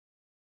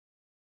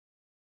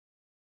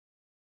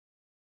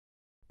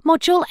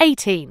Module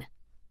 18.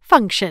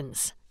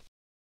 Functions.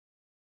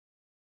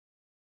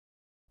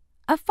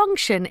 A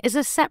function is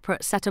a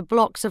separate set of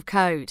blocks of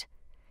code.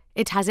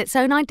 It has its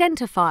own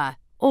identifier,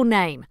 or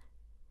name.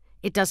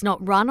 It does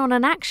not run on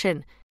an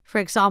action, for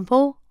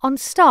example, on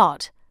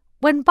start,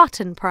 when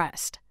button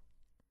pressed.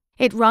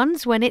 It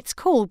runs when it's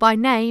called by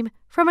name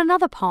from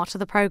another part of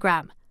the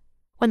program.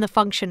 When the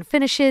function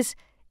finishes,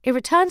 it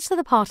returns to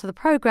the part of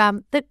the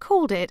program that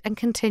called it and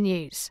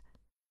continues.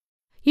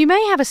 You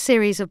may have a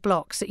series of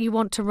blocks that you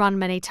want to run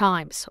many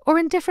times or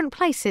in different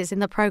places in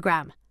the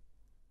program.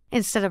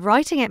 Instead of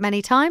writing it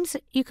many times,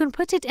 you can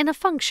put it in a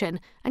function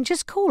and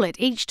just call it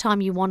each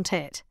time you want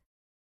it.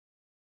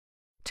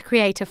 To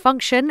create a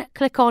function,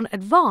 click on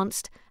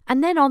Advanced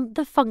and then on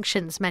the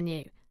Functions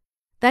menu.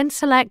 Then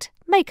select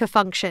Make a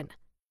Function.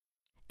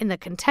 In the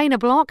Container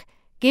block,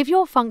 give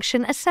your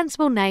function a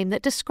sensible name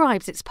that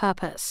describes its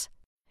purpose.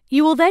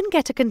 You will then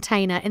get a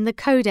container in the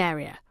code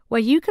area where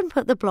you can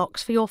put the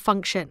blocks for your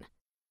function.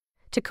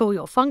 To call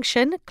your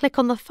function, click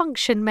on the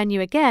Function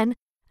menu again,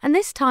 and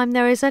this time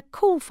there is a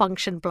Call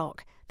Function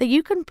block that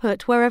you can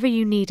put wherever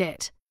you need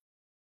it.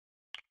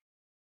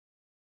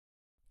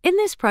 In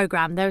this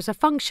program, there is a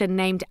function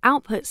named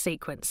Output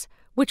Sequence,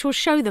 which will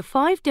show the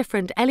 5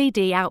 different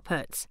LED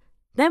outputs.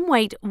 Then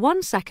wait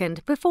 1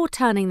 second before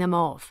turning them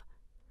off.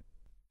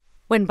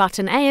 When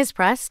button A is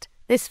pressed,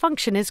 this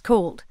function is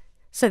called,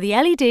 so the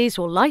LEDs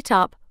will light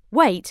up,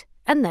 wait,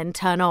 and then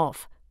turn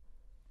off.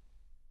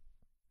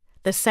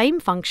 The same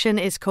function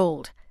is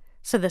called,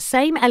 so the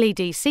same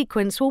LED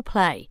sequence will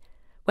play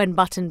when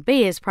button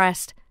B is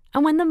pressed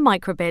and when the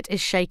microbit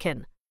is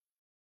shaken.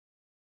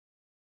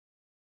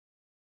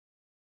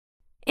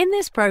 In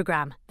this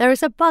program, there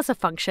is a buzzer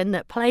function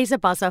that plays a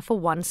buzzer for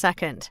 1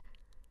 second.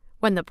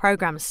 When the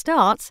program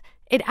starts,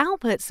 it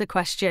outputs the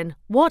question,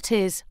 "What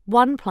is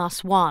 1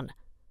 plus 1?"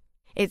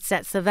 It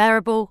sets the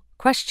variable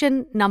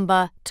question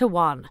number to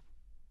 1.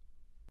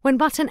 When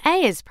button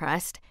A is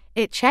pressed,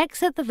 it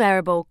checks that the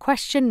variable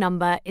question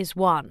number is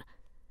 1.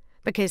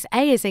 Because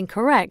A is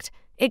incorrect,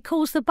 it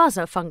calls the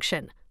buzzer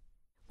function.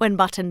 When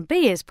button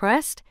B is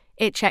pressed,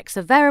 it checks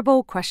the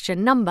variable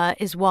question number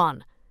is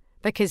 1.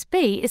 Because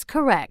B is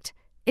correct,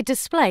 it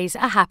displays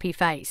a happy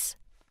face.